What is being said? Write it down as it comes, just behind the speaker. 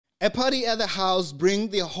A party at the house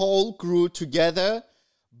brings the whole crew together,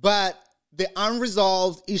 but the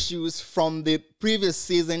unresolved issues from the previous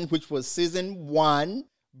season, which was season 1,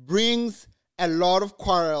 brings a lot of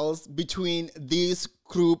quarrels between this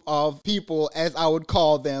group of people, as I would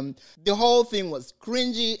call them. The whole thing was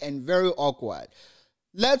cringy and very awkward.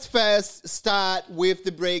 Let's first start with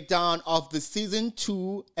the breakdown of the season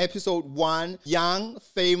 2, episode 1, Young,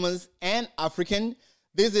 Famous, and African.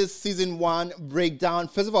 This is season 1 breakdown.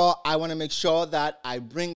 First of all, I want to make sure that I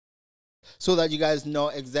bring so that you guys know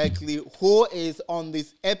exactly who is on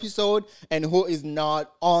this episode and who is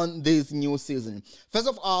not on this new season. First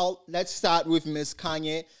of all, let's start with Miss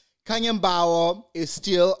Kanye. Kanye Bauer is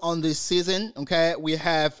still on this season, okay? We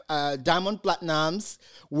have Diamond Platnumz,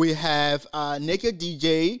 we have Naked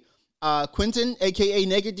DJ, Quentin, aka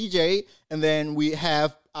Naked DJ, and then we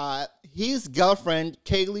have his girlfriend,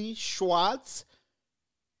 Kaylee Schwartz.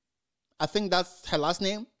 I think that's her last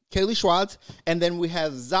name, Kaylee Schwartz. And then we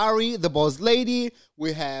have Zari, the boss lady.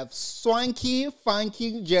 We have Swanky,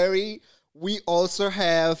 Funky Jerry. We also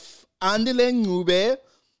have Andile Ngube.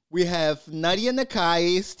 We have Nadia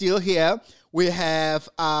Nakai still here. We have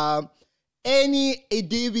Annie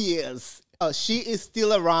Edibius. She is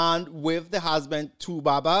still around with the husband,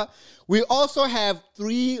 Tubaba. We also have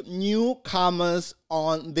 3 newcomers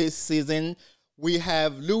on this season. We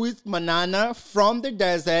have Louis Manana from the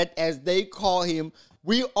desert, as they call him.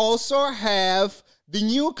 We also have the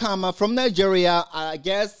newcomer from Nigeria. I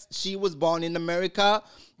guess she was born in America.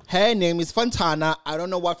 Her name is Fantana. I don't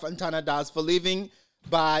know what Fantana does for a living,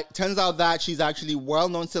 but turns out that she's actually a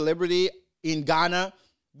well-known celebrity in Ghana.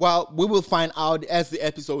 Well, we will find out as the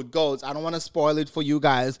episode goes. I don't want to spoil it for you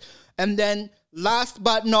guys. And then last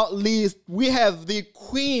but not least, we have the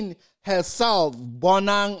queen herself,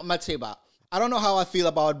 Bonang Mateba. I don't know how I feel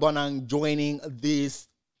about Bonang joining this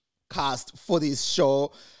cast for this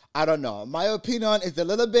show. I don't know. My opinion is a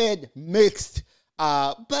little bit mixed.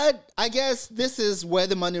 But I guess this is where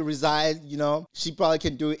the money resides, you know. She probably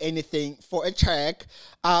can do anything for a check.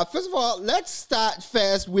 First of all, let's start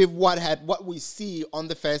first with what we see on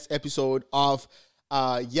the first episode of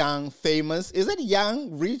Young, Famous. Is it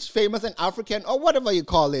Young, Rich, Famous, and African, or whatever you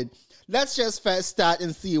call it? Let's just first start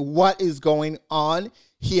and see what is going on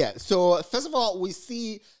here. So first of all, we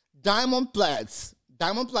see Diamond Platnumz.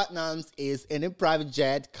 Diamond Platnumz is in a private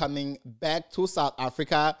jet coming back to South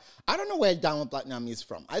Africa. I don't know where Diamond Platnumz is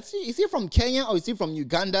from. Is he from Kenya or is he from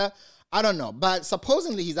Uganda? I don't know. But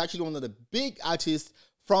supposedly he's actually one of the big artists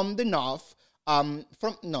from the north. Not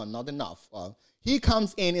the north. He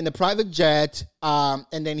comes in the private jet, and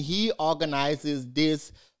then he organizes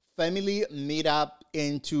this family meetup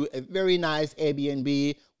into a very nice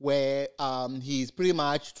Airbnb where he's pretty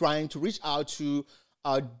much trying to reach out to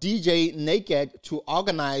DJ Naked to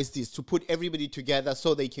organize this, to put everybody together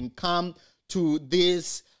so they can come to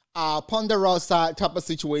this Ponderosa type of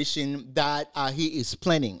situation that he is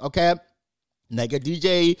planning, okay? Naked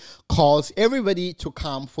DJ calls everybody to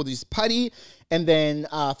come for this party, and then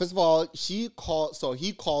first of all, he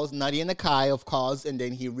calls Nadia Nakai, of course, and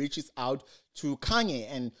then he reaches out to Kanye,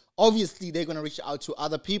 and obviously they're gonna reach out to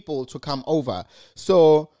other people to come over.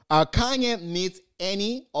 So Kanye meets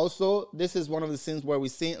Annie. Also, this is one of the scenes where we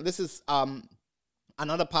see, this is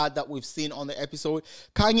another part that we've seen on the episode.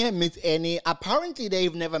 Kanye meets Annie. Apparently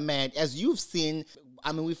they've never met. As you've seen,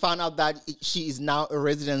 I mean, we found out that she is now a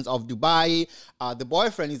resident of Dubai. The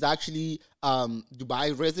boyfriend is actually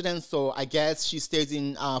Dubai resident, so I guess she stays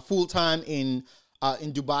in full-time in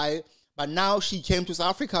Dubai. But now she came to South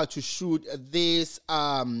Africa to shoot this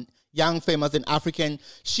Young, Famous, and African.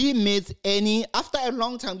 She meets Annie after a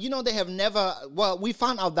long time. You know, they have never, well, we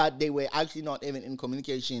found out that they were actually not even in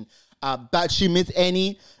communication. But she meets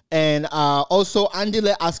Annie. And also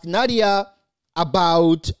Andile asked Nadia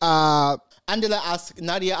about,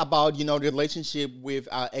 you know, the relationship with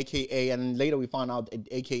AKA, and later we found out that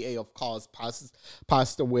AKA, of course,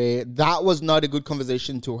 passed away. That was not a good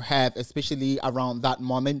conversation to have, especially around that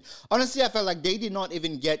moment. Honestly, I felt like they did not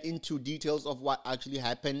even get into details of what actually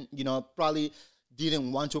happened. You know, probably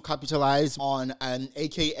didn't want to capitalize on an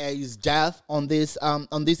AKA's death on this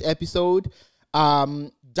episode.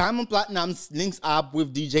 Diamond Platnumz links up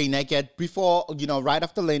with DJ Naked before, you know, right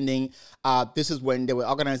after landing. This is when they were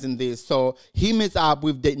organizing this. So he meets up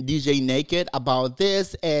with the DJ Naked about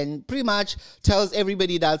this and pretty much tells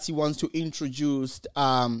everybody that he wants to introduce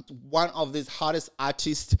one of these hottest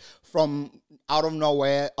artists from out of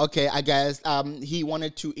nowhere. Okay, I guess he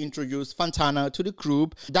wanted to introduce Fantana to the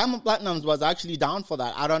group. Diamond Platnumz was actually down for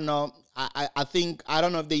that. I don't know. I think, I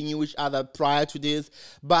don't know if they knew each other prior to this,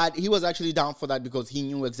 but he was actually down for that because he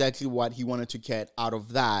knew exactly what he wanted to get out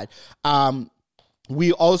of that.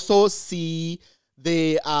 We also see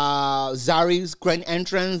the Zari's grand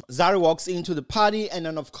entrance. Zari walks into the party, and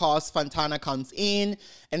then of course Fantana comes in,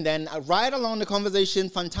 and then right along the conversation,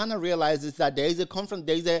 Fantana realizes that there's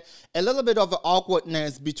a little bit of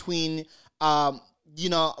awkwardness between you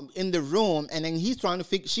know, in the room, and then she's trying to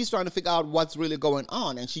figure out what's really going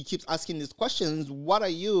on, and she keeps asking these questions. What are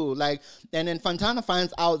you like? And then Fantana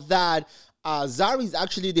finds out that Zari is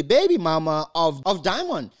actually the baby mama of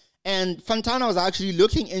Diamond, and Fantana was actually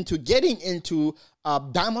looking into getting into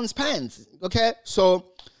Diamond's pants. Okay,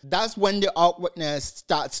 so that's when the awkwardness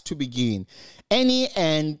starts to begin. Annie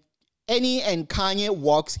and Kanye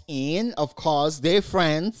walks in. Of course, they're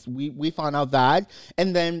friends. We found out that.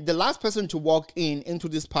 And then the last person to walk into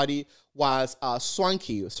this party was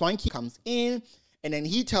Swanky. Swanky comes in, and then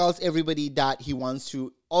he tells everybody that he wants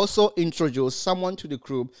to also introduce someone to the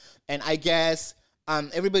group. And I guess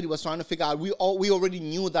everybody was trying to figure out. We already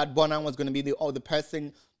knew that Bonang was going to be the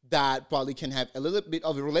person that probably can have a little bit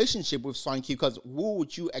of a relationship with Swanky, because who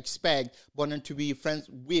would you expect Bonang to be friends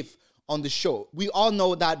with on the show? We all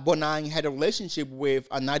know that Bonang had a relationship with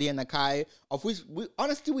Nadia Nakai, of which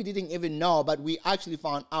we didn't even know, but we actually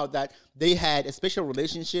found out that they had a special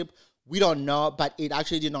relationship. We don't know, but it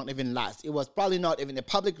actually did not even last. It was probably not even a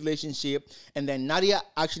public relationship. And then Nadia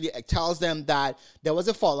actually tells them that there was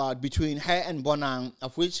a fallout between her and Bonang,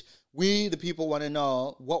 of which we, the people, want to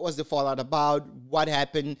know what was the fallout about, what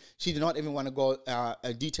happened. She did not even want to go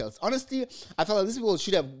details. Honestly, I felt like these people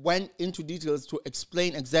should have went into details to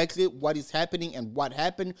explain exactly what is happening and what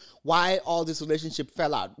happened, why all this relationship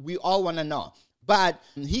fell out. We all want to know. But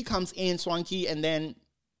he comes in, Swanky, and then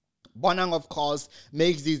Bonang, of course,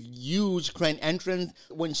 makes this huge grand entrance.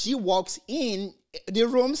 When she walks in, the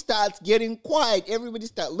room starts getting quiet. Everybody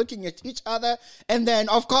starts looking at each other. And then,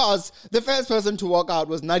 of course, the first person to walk out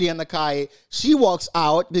was Nadia Nakai. She walks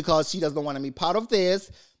out because she doesn't want to be part of this.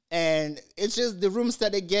 And it's just the room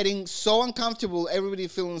started getting so uncomfortable. Everybody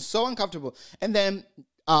feeling so uncomfortable. And then,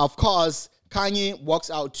 of course, Kanye walks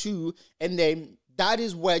out too. And then that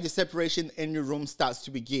is where the separation in the room starts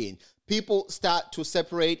to begin. People start to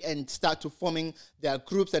separate and start to forming their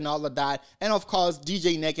groups and all of that. And of course,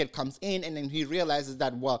 DJ Naked comes in, and then he realizes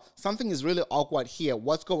that, well, something is really awkward here.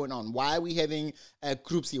 What's going on? Why are we having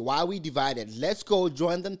groups here? Why are we divided? Let's go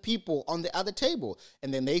join them people on the other table.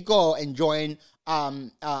 And then they go and join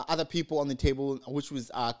other people on the table, which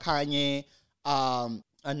was Kanye,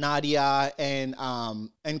 Nadia,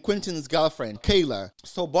 and Quentin's girlfriend, Kayla.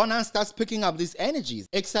 So Bonang starts picking up these energies.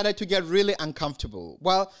 It started to get really uncomfortable.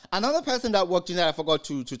 Well, another person that walked in that I forgot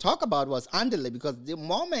to talk about was Andele, because the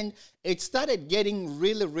moment it started getting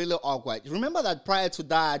really, really awkward. Remember that prior to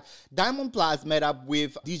that, Diamond Plus met up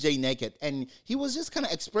with DJ Naked, and he was just kind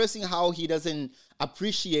of expressing how he doesn't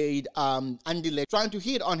appreciate Andele trying to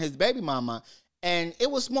hit on his baby mama. And it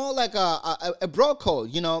was more like a bro code,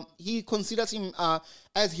 you know. He considers him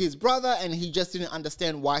as his brother, and he just didn't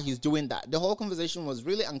understand why he's doing that. The whole conversation was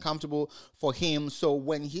really uncomfortable for him. So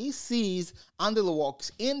when he sees Andele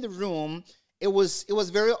walks in the room, it was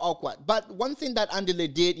very awkward. But one thing that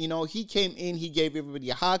Andele did, you know, he came in, he gave everybody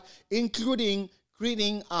a hug, including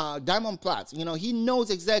greeting Diamond Platts. You know, he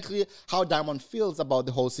knows exactly how Diamond feels about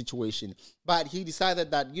the whole situation. But he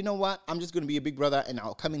decided that, you know what, I'm just going to be a big brother, and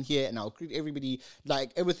I'll come in here and I'll greet everybody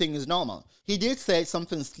like everything is normal. He did say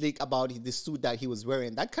something slick about the suit that he was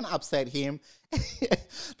wearing. That kind of upset him.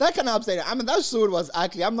 That kind of upset him. I mean, that suit was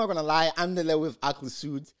ugly. I'm not going to lie. Andele with ugly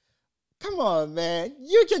suits. Come on, man.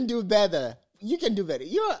 You can do better. You can do better.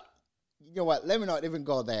 You know what? Let me not even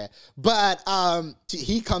go there. But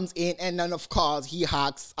he comes in, and then of course he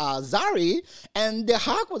hugs Zari, and the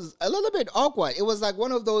hug was a little bit awkward. It was like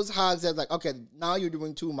one of those hugs that's like, okay, now you're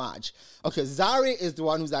doing too much. Okay, Zari is the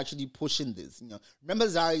one who's actually pushing this. You know, remember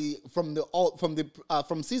Zari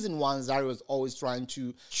from season 1. Zari was always trying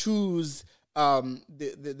to choose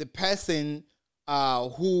the person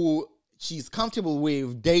who she's comfortable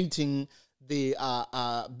with dating the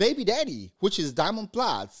baby daddy, which is Diamond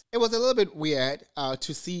Platts. It was a little bit weird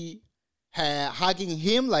to see her hugging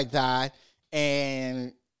him like that,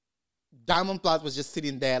 and Diamond Platts was just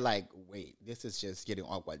sitting there like, wait, this is just getting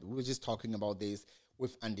awkward. We were just talking about this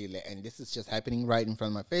with Andile, and this is just happening right in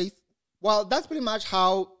front of my face. Well, that's pretty much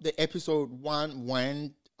how the episode 1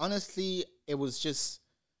 went. Honestly, it was just,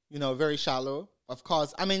 you know, very shallow. Of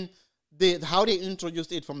course, I mean, how they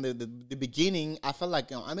introduced it from the beginning, I felt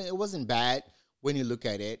like, you know, I mean, it wasn't bad when you look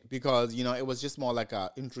at it, because, you know, it was just more like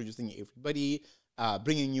introducing everybody,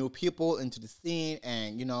 bringing new people into the scene,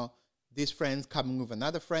 and, you know, these friends coming with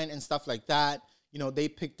another friend and stuff like that. You know, they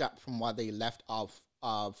picked up from what they left off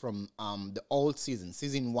the old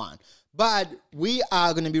season 1. But we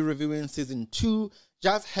are going to be reviewing season 2.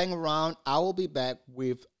 Just hang around. I will be back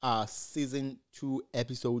with season 2,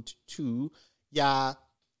 episode 2. Yeah,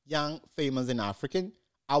 Young, Famous, and African.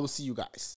 I will see you guys.